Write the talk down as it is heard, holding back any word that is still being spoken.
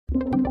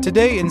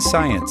Today in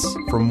Science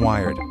from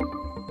Wired.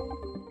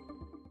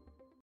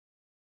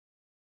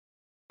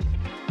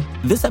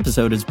 This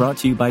episode is brought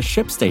to you by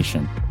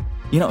ShipStation.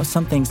 You know,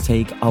 some things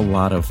take a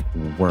lot of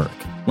work,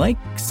 like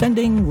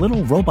sending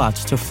little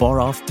robots to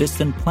far-off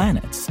distant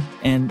planets.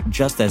 And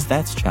just as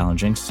that's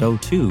challenging, so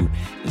too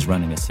is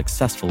running a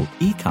successful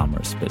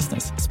e-commerce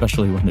business,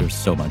 especially when there's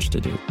so much to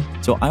do.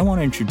 So I want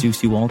to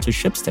introduce you all to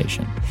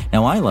ShipStation.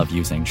 Now, I love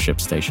using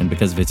ShipStation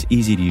because of its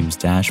easy-to-use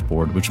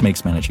dashboard, which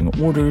makes managing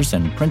orders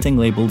and printing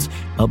labels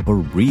a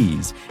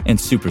breeze and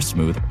super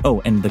smooth.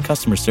 Oh, and the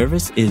customer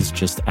service is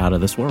just out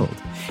of this world.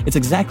 It's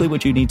exactly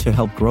what you need to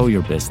help grow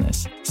your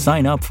business.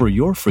 Sign up for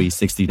your free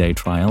 60-day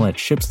trial at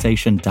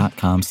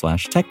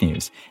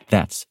shipstation.com/technews.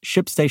 That's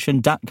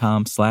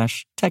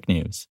shipstation.com/technews.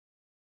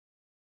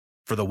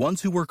 For the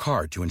ones who work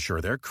hard to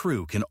ensure their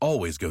crew can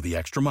always go the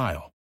extra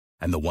mile,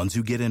 and the ones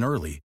who get in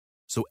early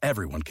so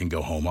everyone can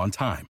go home on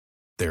time,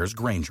 there's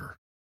Grainger,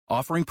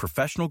 offering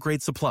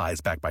professional-grade supplies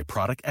backed by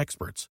product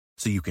experts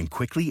so you can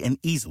quickly and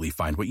easily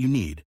find what you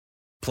need.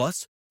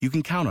 Plus, you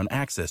can count on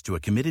access to a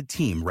committed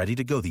team ready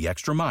to go the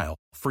extra mile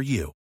for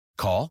you.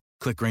 Call,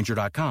 click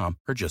Grainger.com,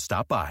 or just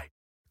stop by.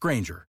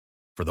 Grainger,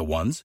 for the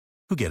ones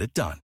who get it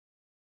done.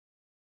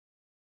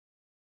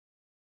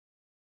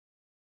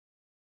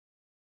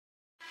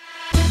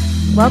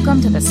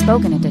 Welcome to the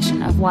spoken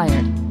edition of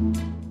Wired.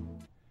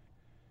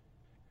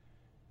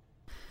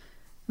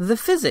 The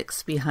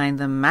physics behind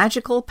the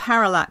magical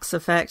parallax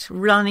effect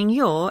running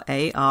your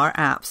AR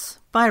apps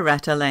by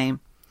Retta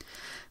Lame.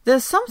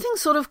 There's something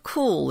sort of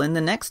cool in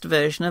the next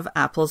version of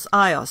Apple's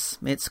iOS.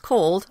 It's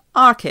called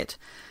ARKit,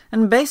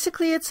 and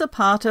basically it's a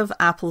part of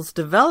Apple's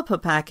developer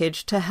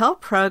package to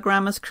help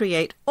programmers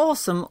create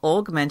awesome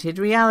augmented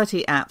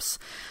reality apps.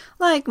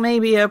 Like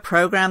maybe a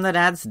program that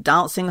adds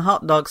dancing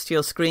hot dogs to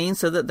your screen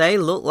so that they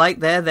look like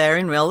they're there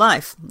in real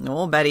life.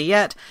 Or better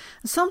yet,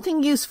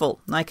 something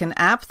useful, like an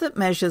app that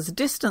measures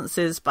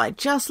distances by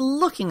just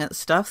looking at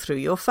stuff through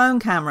your phone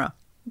camera.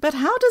 But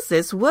how does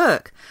this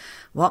work?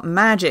 What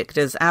magic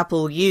does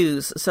Apple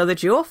use so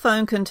that your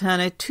phone can turn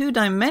a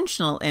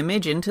two-dimensional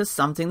image into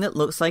something that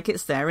looks like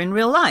it's there in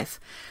real life?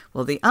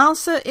 Well, the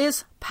answer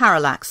is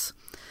Parallax.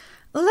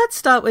 Let's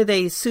start with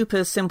a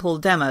super simple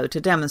demo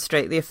to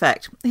demonstrate the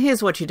effect.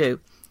 Here's what you do.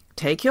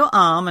 Take your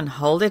arm and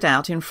hold it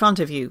out in front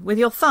of you, with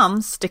your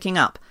thumb sticking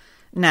up.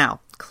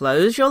 Now,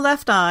 close your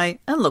left eye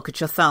and look at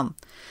your thumb.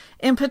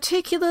 In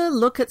particular,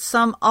 look at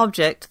some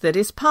object that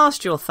is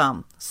past your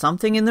thumb.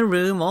 Something in the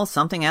room or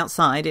something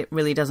outside, it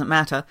really doesn't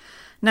matter.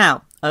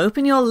 Now,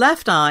 open your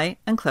left eye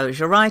and close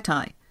your right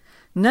eye.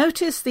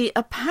 Notice the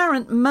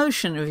apparent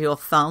motion of your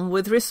thumb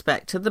with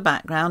respect to the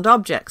background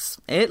objects.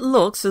 It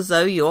looks as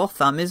though your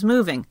thumb is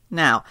moving.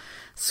 Now,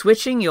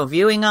 switching your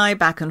viewing eye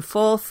back and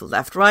forth,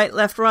 left, right,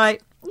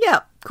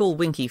 yeah, cool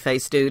winky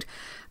face, dude.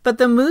 But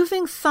the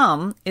moving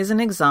thumb is an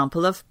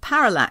example of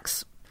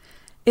parallax.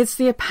 It's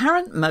the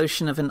apparent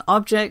motion of an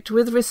object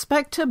with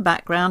respect to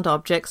background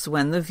objects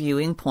when the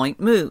viewing point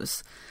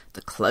moves.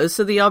 The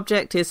closer the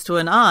object is to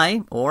an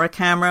eye, or a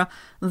camera,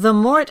 the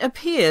more it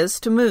appears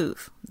to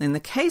move. In the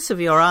case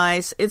of your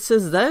eyes, it's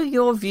as though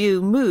your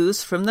view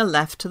moves from the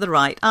left to the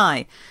right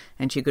eye,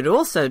 and you could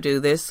also do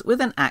this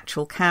with an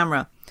actual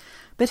camera.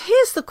 But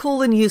here's the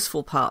cool and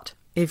useful part.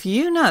 If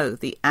you know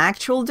the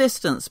actual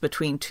distance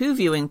between two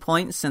viewing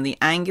points and the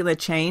angular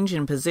change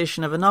in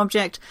position of an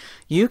object,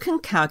 you can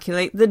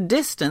calculate the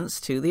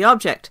distance to the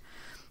object.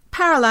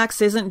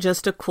 Parallax isn't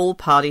just a cool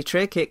party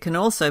trick, it can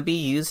also be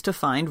used to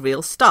find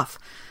real stuff,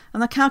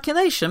 and the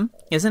calculation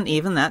isn't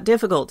even that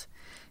difficult.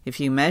 If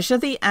you measure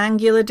the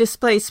angular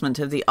displacement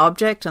of the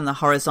object and the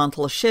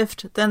horizontal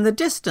shift, then the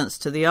distance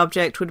to the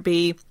object would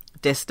be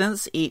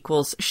distance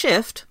equals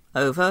shift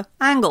over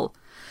angle.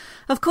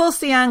 Of course,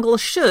 the angle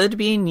should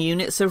be in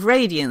units of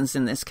radians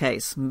in this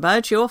case,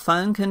 but your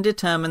phone can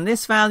determine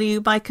this value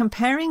by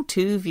comparing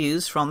two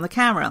views from the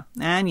camera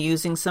and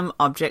using some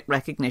object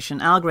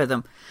recognition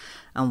algorithm.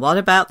 And what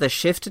about the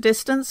shift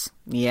distance?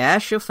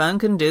 Yes, your phone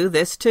can do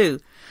this too.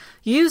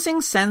 Using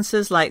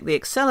sensors like the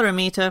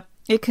accelerometer,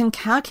 it can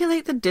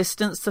calculate the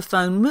distance the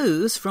phone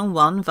moves from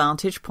one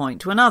vantage point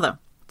to another.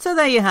 So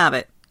there you have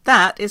it.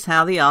 That is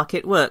how the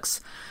ARKit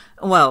works.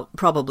 Well,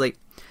 probably.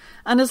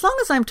 And as long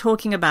as I'm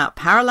talking about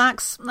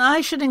parallax, I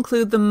should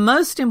include the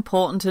most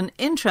important and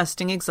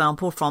interesting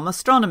example from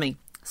astronomy,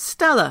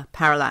 stellar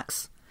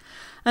parallax.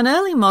 An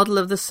early model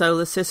of the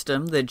solar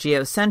system, the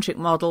geocentric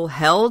model,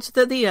 held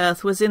that the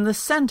Earth was in the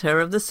center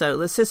of the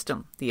solar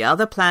system. The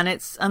other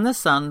planets and the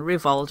Sun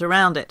revolved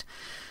around it.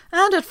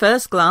 And at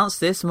first glance,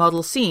 this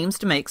model seems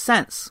to make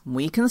sense.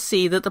 We can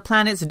see that the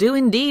planets do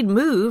indeed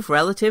move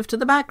relative to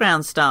the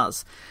background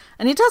stars.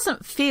 And it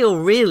doesn't feel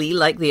really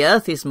like the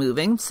Earth is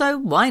moving, so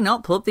why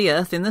not put the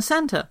Earth in the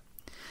center?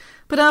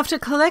 But after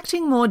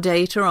collecting more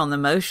data on the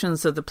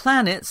motions of the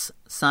planets,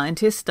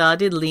 scientists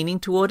started leaning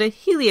toward a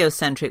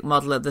heliocentric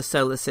model of the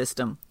solar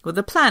system, with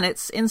the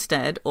planets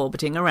instead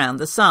orbiting around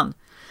the Sun.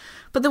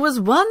 But there was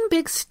one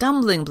big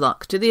stumbling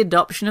block to the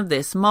adoption of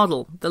this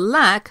model, the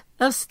lack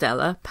of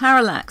stellar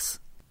parallax.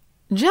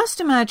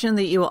 Just imagine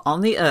that you are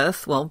on the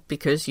Earth, well,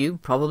 because you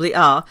probably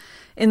are.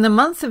 In the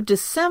month of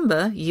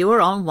December, you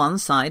are on one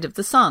side of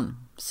the sun.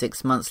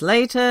 6 months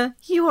later,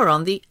 you are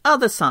on the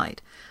other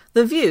side.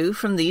 The view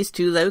from these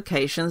two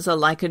locations are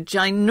like a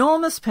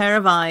ginormous pair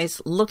of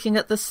eyes looking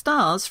at the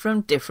stars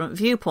from different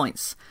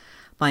viewpoints.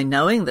 By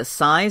knowing the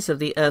size of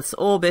the Earth's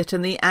orbit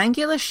and the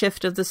angular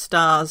shift of the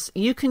stars,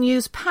 you can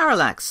use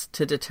parallax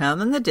to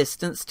determine the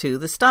distance to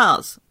the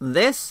stars.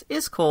 This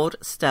is called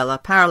stellar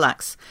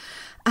parallax.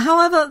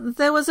 However,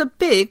 there was a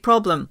big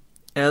problem.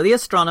 Early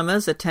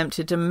astronomers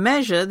attempted to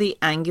measure the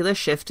angular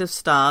shift of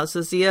stars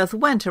as the Earth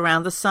went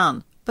around the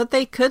sun, but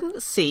they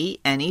couldn't see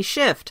any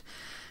shift.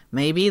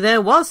 Maybe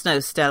there was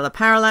no stellar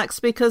parallax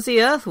because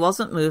the Earth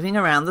wasn't moving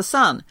around the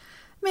sun.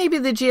 Maybe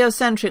the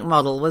geocentric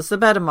model was the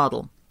better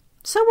model.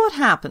 So what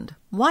happened?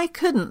 Why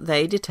couldn't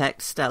they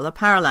detect stellar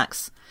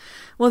parallax?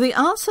 Well, the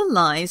answer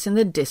lies in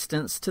the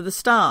distance to the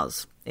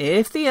stars.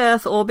 If the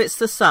Earth orbits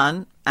the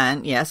sun,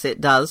 and yes,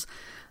 it does,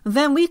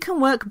 then we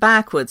can work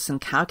backwards and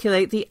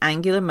calculate the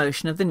angular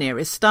motion of the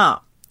nearest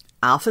star.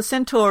 Alpha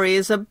Centauri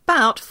is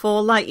about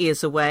 4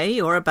 light-years away,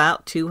 or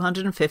about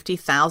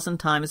 250,000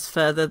 times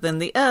further than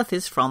the Earth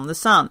is from the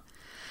Sun.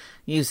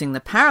 Using the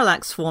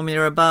parallax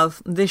formula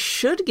above, this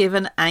should give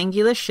an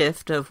angular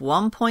shift of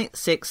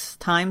 1.6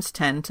 times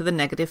 10 to the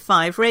negative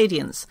 5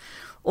 radians,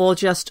 or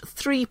just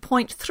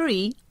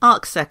 3.3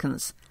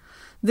 arcseconds.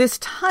 This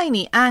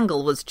tiny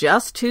angle was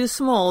just too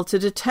small to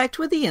detect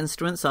with the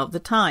instruments of the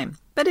time,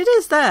 but it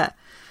is there.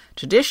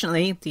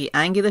 Traditionally, the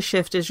angular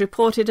shift is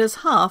reported as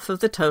half of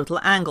the total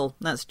angle.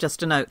 That's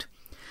just a note.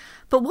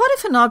 But what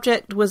if an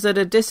object was at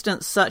a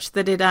distance such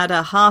that it had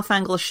a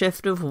half-angle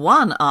shift of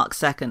 1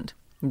 arcsecond?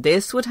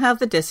 This would have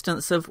the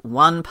distance of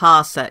 1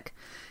 parsec.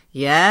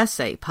 Yes,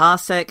 a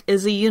parsec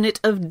is a unit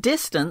of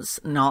distance,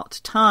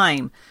 not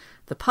time.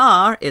 The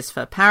par is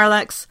for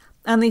parallax,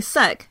 and the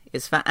sec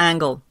is for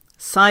angle.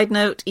 Side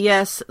note,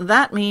 yes,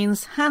 that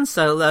means Han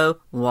Solo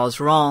was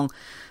wrong.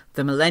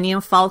 The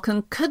Millennium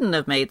Falcon couldn't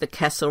have made the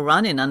Kessel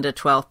Run in under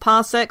 12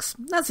 parsecs.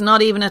 That's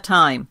not even a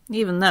time,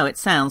 even though it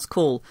sounds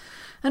cool.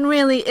 And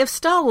really, if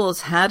Star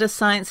Wars had a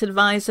science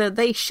advisor,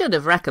 they should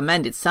have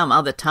recommended some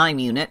other time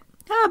unit.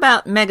 How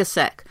about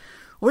megasec?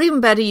 Or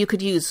even better, you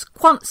could use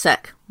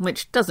quantsec,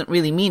 which doesn't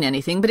really mean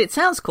anything, but it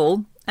sounds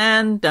cool.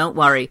 And don't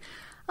worry,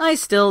 I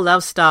still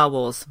love Star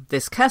Wars.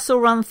 This Kessel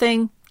Run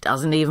thing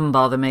doesn't even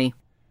bother me.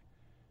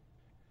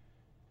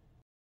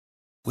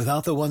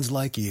 Without the ones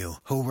like you,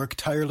 who work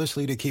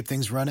tirelessly to keep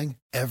things running,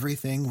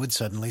 everything would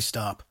suddenly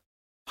stop.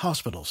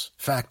 Hospitals,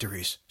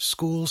 factories,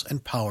 schools,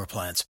 and power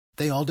plants,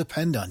 they all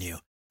depend on you.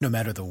 No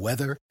matter the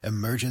weather,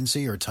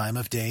 emergency, or time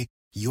of day,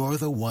 you're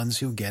the ones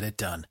who get it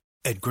done.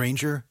 At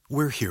Grainger,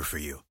 we're here for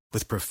you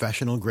with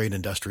professional-grade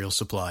industrial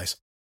supplies.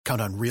 Count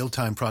on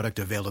real-time product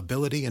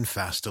availability and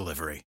fast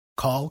delivery.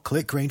 Call,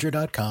 click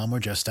Grainger.com, or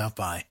just stop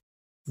by.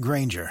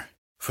 Grainger,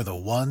 for the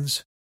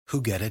ones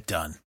who get it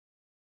done.